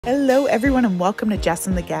Hello, everyone, and welcome to Jess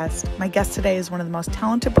and the Guest. My guest today is one of the most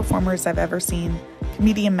talented performers I've ever seen,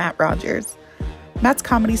 comedian Matt Rogers. Matt's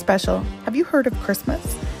comedy special, Have You Heard of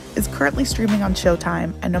Christmas?, is currently streaming on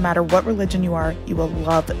Showtime, and no matter what religion you are, you will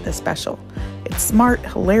love this special. It's smart,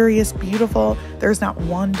 hilarious, beautiful. There's not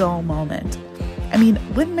one dull moment. I mean,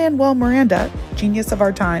 Lin-Manuel Miranda, genius of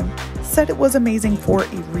our time, said it was amazing for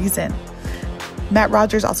a reason. Matt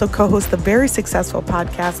Rogers also co-hosts the very successful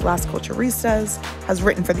podcast Las Culturistas, has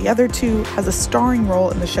written for the other two, has a starring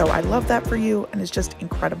role in the show I Love That For You, and is just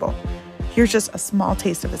incredible. Here's just a small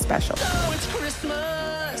taste of his special. Oh, it's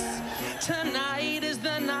Christmas. Tonight is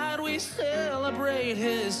the night we celebrate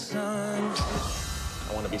his son.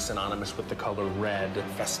 I want to be synonymous with the color red.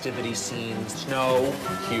 Festivity scenes, snow,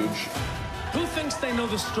 huge. Who thinks they know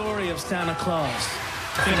the story of Santa Claus?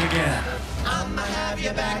 Think again. I'ma have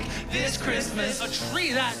you back this Christmas. A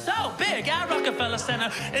tree that's so big at Rockefeller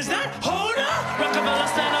Center. Is that Hoda? Rockefeller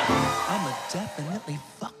Center. I'ma definitely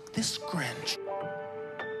fuck this Grinch.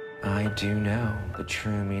 I do know the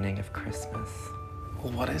true meaning of Christmas.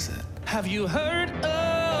 Well, what is it? Have you heard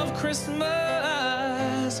of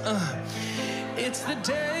Christmas? It's the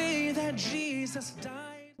day that Jesus died.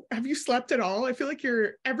 Have you slept at all? I feel like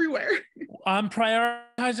you're everywhere. I'm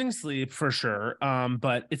prioritizing sleep for sure,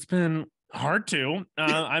 but it's been hard to.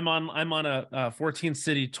 I'm on a 14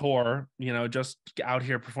 city tour, just out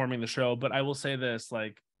here performing the show. But I will say this,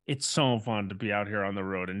 like, it's so fun to be out here on the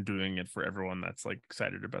road and doing it for everyone that's like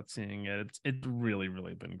excited about seeing it. It's really,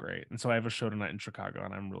 really been great. And so I have a show tonight in Chicago,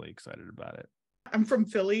 and I'm really excited about it. I'm from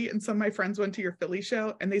Philly, and some of my friends went to your Philly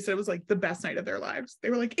show, and they said it was like the best night of their lives. They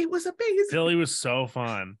were like, it was amazing. Philly was so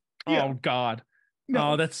fun. Yeah. Oh, God.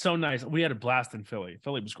 No. Oh, that's so nice. We had a blast in Philly.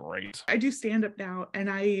 Philly was great. I do stand up now, and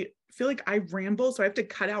I feel like I ramble, so I have to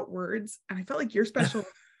cut out words. And I felt like your special,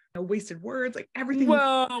 wasted words, like everything.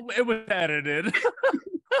 Well, it was edited.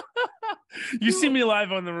 You see me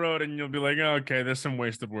live on the road, and you'll be like, oh, okay, there's some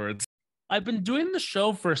wasted words. I've been doing the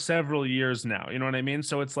show for several years now. You know what I mean?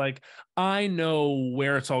 So it's like, I know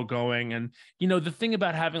where it's all going. And, the thing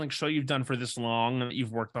about having like show you've done for this long and that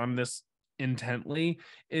you've worked on this intently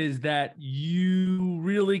is that you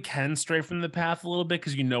really can stray from the path a little bit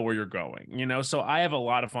because you know where you're going, so I have a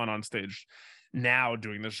lot of fun on stage now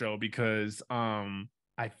doing the show because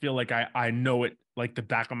I feel like I know it like the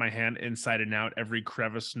back of my hand, inside and out, every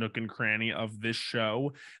crevice, nook and cranny of this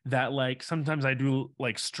show, that like sometimes I do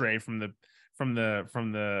like stray from the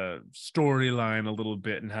storyline a little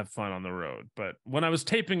bit and have fun on the road. But when I was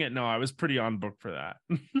taping it, no, I was pretty on book for that.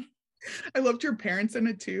 I loved your parents in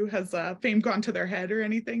it too. Has fame gone to their head or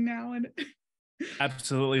anything now? And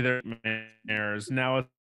absolutely, they're millionaires now.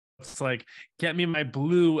 It's like, get me my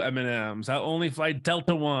blue M&Ms. I'll only fly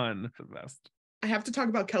Delta One. The best. I have to talk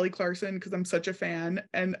about Kelly Clarkson because I'm such a fan.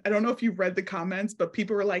 And I don't know if you read the comments, but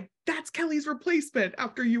people were like, that's Kelly's replacement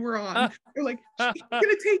after you were on. They're like, she's going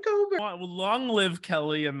to take over. Well, long live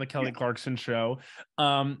Kelly and the Kelly Clarkson show.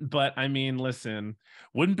 But I mean, listen,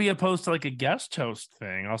 wouldn't be opposed to like a guest host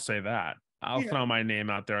thing. I'll say that. I'll throw my name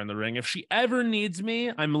out there in the ring. If she ever needs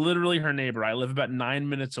me, I'm literally her neighbor. I live about 9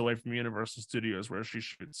 minutes away from Universal Studios where she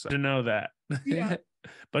shoots. So to know that. Yeah.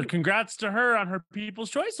 But congrats to her on her People's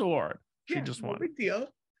Choice Award. She just won. No big deal.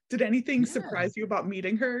 Did anything surprise you about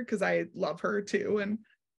meeting her? Because I love her too. And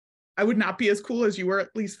I would not be as cool as you were,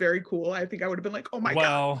 at least very cool. I think I would have been like, oh my God.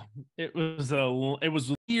 Well, it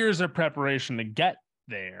was years of preparation to get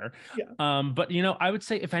there. Yeah. But I would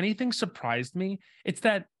say if anything surprised me, it's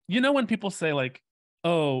that, when people say like,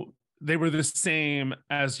 oh, they were the same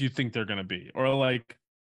as you think they're gonna be, or like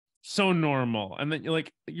so normal. And then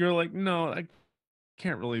you're like, no, I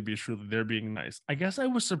can't really be true that they're being nice. I guess I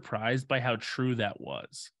was surprised by how true that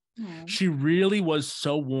was. She really was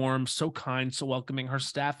so warm, so kind, so welcoming. Her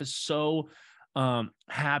staff is so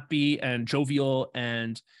happy and jovial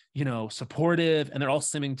and supportive, and they're all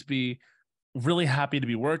seeming to be really happy to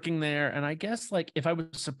be working there. And I guess like if I was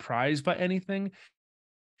surprised by anything,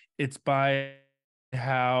 it's by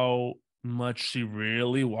how much she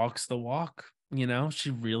really walks the walk. She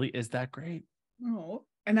really is that great. Oh,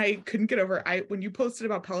 and I couldn't get over when you posted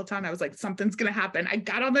about Peloton, I was like, something's gonna happen. I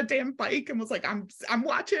got on the damn bike and was like, I'm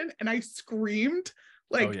watching, and I screamed.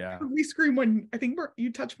 Like, oh, yeah. We screamed when I think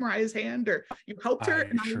you touched Mariah's hand or you helped her.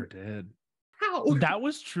 I sure did. How? That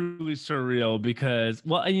was truly surreal because,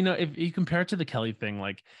 well, if you compare it to the Kelly thing,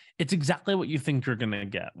 like it's exactly what you think you're gonna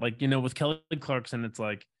get. Like, with Kelly Clarkson, it's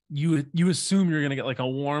like you assume you're gonna get like a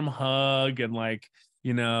warm hug and like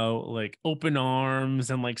like open arms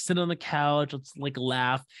and like sit on the couch, let's like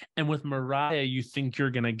laugh. And with Mariah, you think you're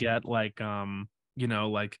gonna get like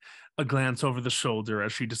like a glance over the shoulder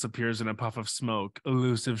as she disappears in a puff of smoke,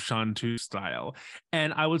 elusive Shantu style.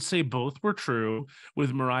 And I would say both were true.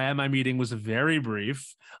 With Mariah, my meeting was very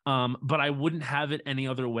brief, but I wouldn't have it any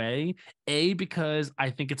other way. A, because I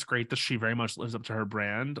think it's great that she very much lives up to her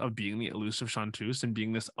brand of being the elusive Chanteuse and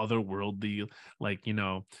being this otherworldly,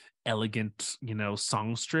 elegant,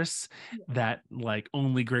 songstress that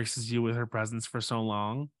only graces you with her presence for so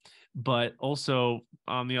long. But also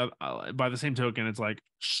on the other, by the same token, it's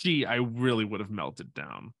I really would have melted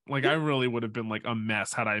down. I really would have been a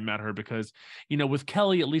mess had I met her, because with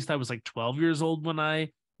Kelly, at least I was 12 years old when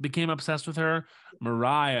I became obsessed with her.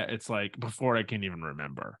 Mariah, it's before I can even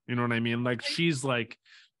remember. You know what I mean? She's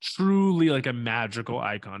truly a magical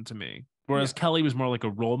icon to me. Whereas Kelly was more like a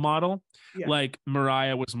role model.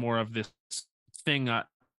 Mariah was more of this thing,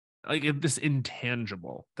 this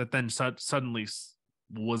intangible that then suddenly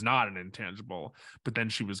was not an intangible, but then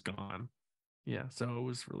she was gone. Yeah, so it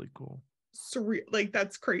was really cool. Surreal.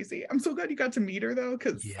 That's crazy. I'm so glad you got to meet her though,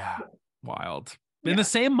 because wild. In the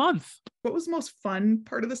same month. What was the most fun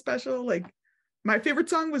part of the special? My favorite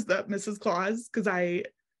song was the Mrs. Claus, because I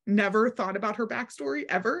never thought about her backstory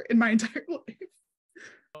ever in my entire life.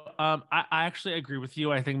 I actually agree with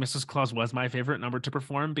you. I think Mrs. Claus was my favorite number to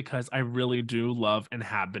perform, because I really do love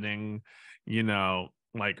inhabiting,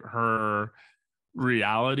 her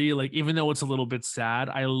reality. Even though it's a little bit sad,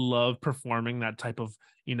 I love performing that type of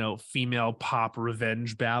female pop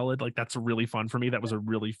revenge ballad. That's really fun for me. That was a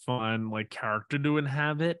really fun character to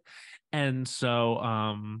inhabit. And so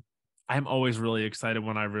I'm always really excited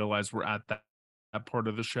when I realize we're at that part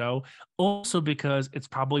of the show, also because it's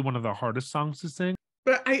probably one of the hardest songs to sing.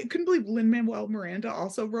 But I couldn't believe Lin-Manuel Miranda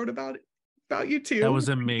also wrote about you too. That was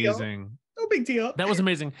amazing. No big deal. That was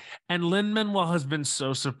amazing. And Lin-Manuel has been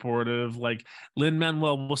so supportive.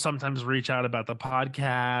 Lin-Manuel will sometimes reach out about the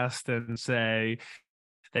podcast and say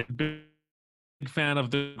that big fan of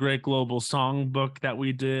the Great Global Songbook that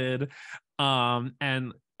we did.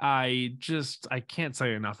 And I can't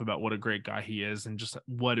say enough about what a great guy he is, and just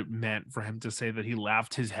what it meant for him to say that he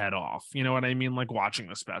laughed his head off. You know what I mean? Watching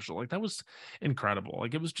the special, that was incredible.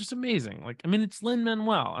 It was just amazing. It's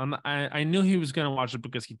Lin-Manuel, and I knew he was going to watch it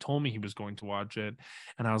because he told me he was going to watch it.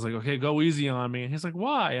 And I was like, okay, go easy on me. And he's like,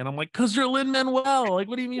 why? And I'm like, because you're Lin-Manuel.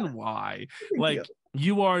 What do you mean, why?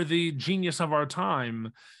 You are the genius of our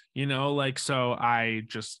time. So I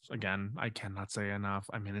cannot say enough.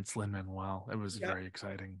 It's Lin-Manuel. It was very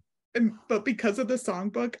exciting. But because of the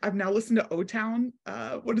songbook, I've now listened to O-Town.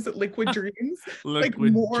 What is it? Liquid Dreams.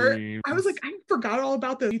 Liquid Dreams. I was I forgot all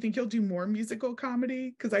about this. Do you think you'll do more musical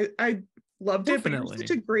comedy? Because I loved it. But you're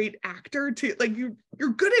such a great actor too.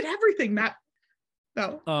 You're good at everything, Matt.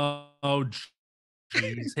 No.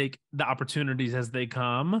 Geez. Take the opportunities as they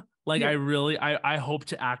come. I hope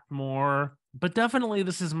to act more, but definitely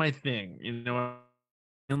this is my thing, and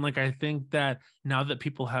I think that now that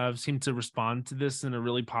people have seemed to respond to this in a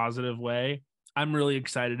really positive way, I'm really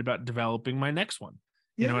excited about developing my next one.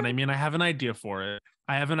 You know what I mean? I have an idea for it.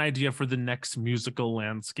 I have an idea for the next musical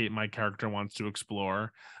landscape my character wants to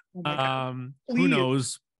explore. Who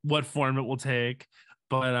knows what form it will take,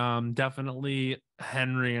 but definitely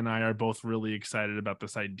Henry and I are both really excited about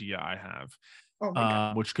this idea I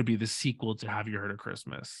have, which could be the sequel to Have You Heard of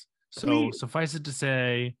Christmas? So suffice it to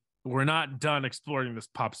say, we're not done exploring this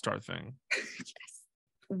pop star thing. Yes.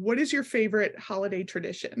 What is your favorite holiday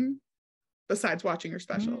tradition besides watching your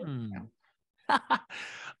special?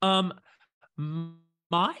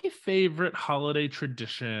 My favorite holiday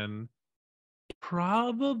tradition,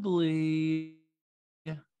 probably,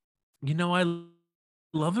 I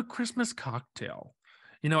love a Christmas cocktail.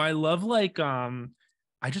 I love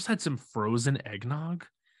I just had some frozen eggnog.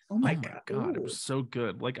 Oh my God, it was so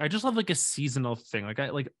good. I just love a seasonal thing.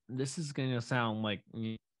 This is gonna sound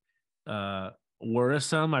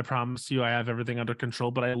worrisome. I promise you I have everything under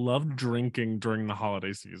control, but I love drinking during the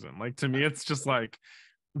holiday season. To me, it's just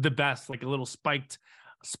the best, a little spiked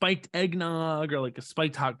eggnog, or a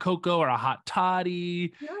spiked hot cocoa, or a hot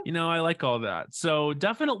toddy. I like all that. So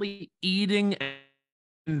definitely eating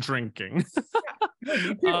and drinking.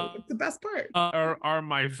 It's the best part. Are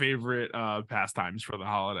my favorite pastimes for the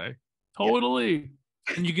holiday. Totally.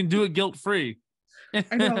 And you can do it guilt-free.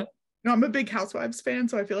 I know. No, I'm a big Housewives fan,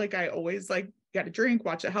 so I feel I always got to drink,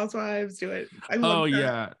 watch the Housewives, do it. I love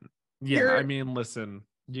yeah. Listen,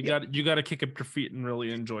 you got to kick up your feet and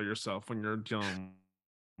really enjoy yourself when you're dealing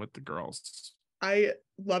with the girls. I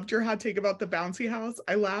loved your hot take about the bouncy house.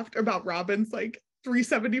 I laughed about Robin's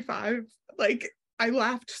 $375. I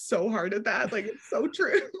laughed so hard at that. It's so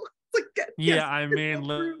true. Yeah, I mean,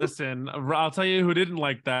 listen, I'll tell you who didn't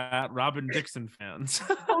like that, Robin Dixon fans.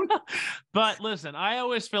 But listen, I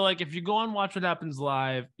always feel like if you go and watch What Happens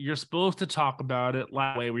Live, you're supposed to talk about it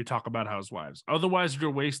like the way we talk about Housewives. Otherwise,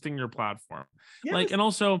 you're wasting your platform. Yes. Like, and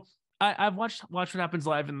also, I've watched What Happens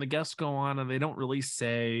Live, and the guests go on and they don't really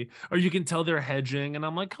say, or you can tell they're hedging. And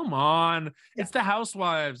I'm like, come on, it's the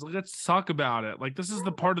Housewives. Let's talk about it. Like, this is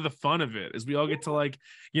the part of the fun of it, is we all get to, like,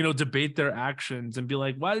 you know, debate their actions and be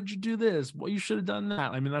like, why did you do this? Well, you should have done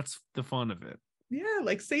that. I mean, that's the fun of it. Yeah,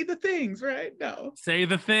 like say the things, right? No. Say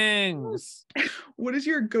the things. What is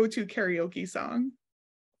your go-to karaoke song?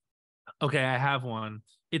 Okay, I have one.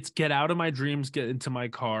 It's Get Out of My Dreams, Get Into My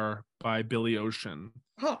Car by Billy Ocean.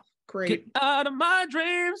 Oh, great. Get out of my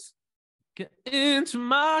dreams, get into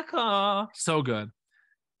my car. So good.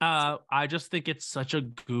 I just think it's such a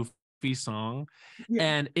goofy song.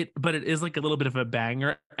 Yeah. But it is like a little bit of a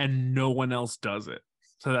banger, and no one else does it.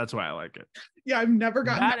 So that's why I like it. Yeah, I've never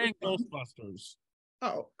gotten that and Ghostbusters.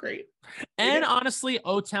 Oh, great. And honestly,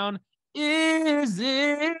 O-Town, is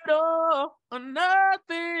it all or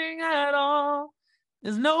nothing at all?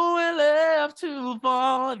 There's nowhere left to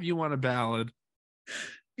fall. If you want a ballad.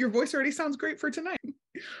 Your voice already sounds great for tonight.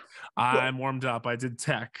 I'm warmed up. I did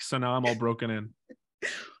tech, so now I'm all broken in.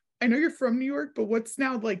 I know you're from New York, but what's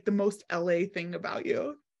now like the most LA thing about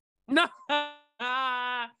you? No.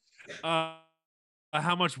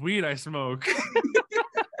 How much weed I smoke.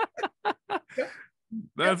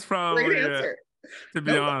 That's probably great answer. it, to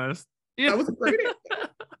be honest. That was a great answer.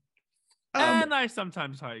 And I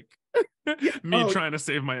sometimes hike. Me trying to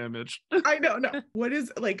save my image. I know. No. What is,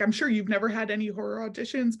 like, I'm sure you've never had any horror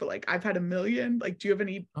auditions, but like I've had a million. Like, do you have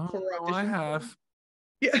any horror auditions? I have.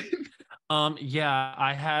 Yeah. Yeah,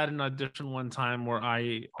 I had an audition one time where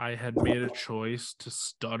I had made a choice to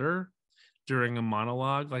stutter during a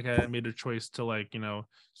monologue. Like, I made a choice to, like, you know,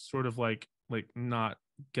 sort of like not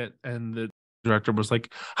get, and the director was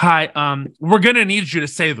like, hi, we're gonna need you to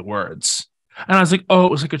say the words. And I was like, oh,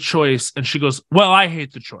 it was like a choice. And she goes, well, I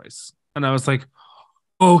hate the choice. And I was like,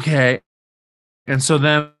 okay. And so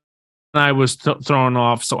then I was thrown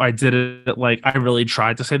off. So I did it, like, I really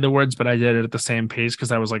tried to say the words, but I did it at the same pace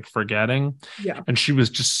because I was like forgetting. Yeah. And she was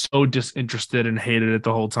just so disinterested and hated it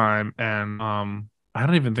the whole time. And I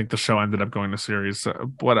don't even think the show ended up going to series,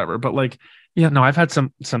 so whatever. But like, yeah, no, I've had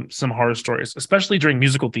some horror stories, especially during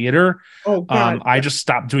musical theater. Oh, God. I just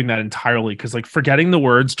stopped doing that entirely because, like, forgetting the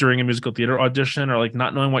words during a musical theater audition or like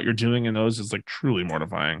not knowing what you're doing in those is like truly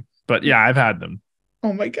mortifying. But yeah, I've had them.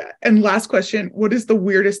 Oh my God. And last question, what is the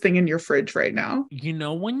weirdest thing in your fridge right now? You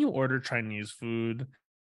know, when you order Chinese food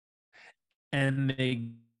and they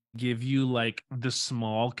give you like the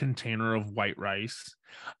small container of white rice,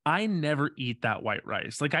 I never eat that white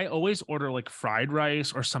rice. Like, I always order like fried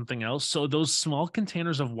rice or something else. So those small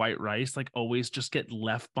containers of white rice like always just get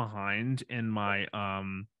left behind in my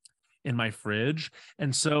fridge.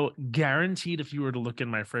 And so guaranteed, if you were to look in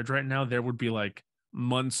my fridge right now, there would be like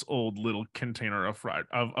months old little container of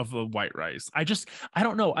the white rice. I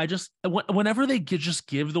don't know. Whenever they just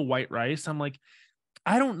give the white rice, I'm like,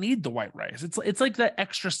 I don't need the white rice. It's like that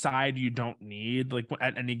extra side you don't need, like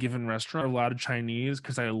at any given restaurant. A lot of Chinese,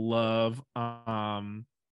 because I love hot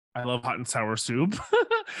and sour soup.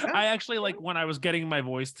 I actually, like, when I was getting my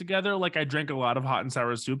voice together, like, I drank a lot of hot and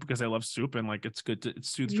sour soup because I love soup, and like it's good it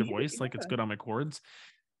soothes your voice, like it's good on my cords.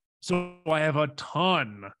 So I have a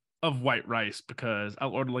ton of white rice because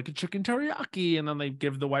I'll order like a chicken teriyaki and then they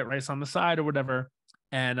give the white rice on the side or whatever.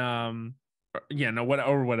 And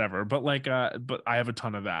whatever. But like, but I have a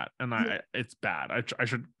ton of that, and it's bad. I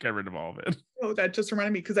should get rid of all of it. Oh, that just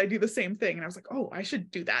reminded me, because I do the same thing, and I was like, oh, I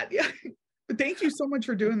should do that. Yeah. But thank you so much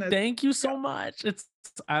for doing this. Thank you so much. It's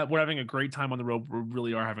we're having a great time on the road. We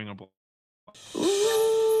really are having a blast.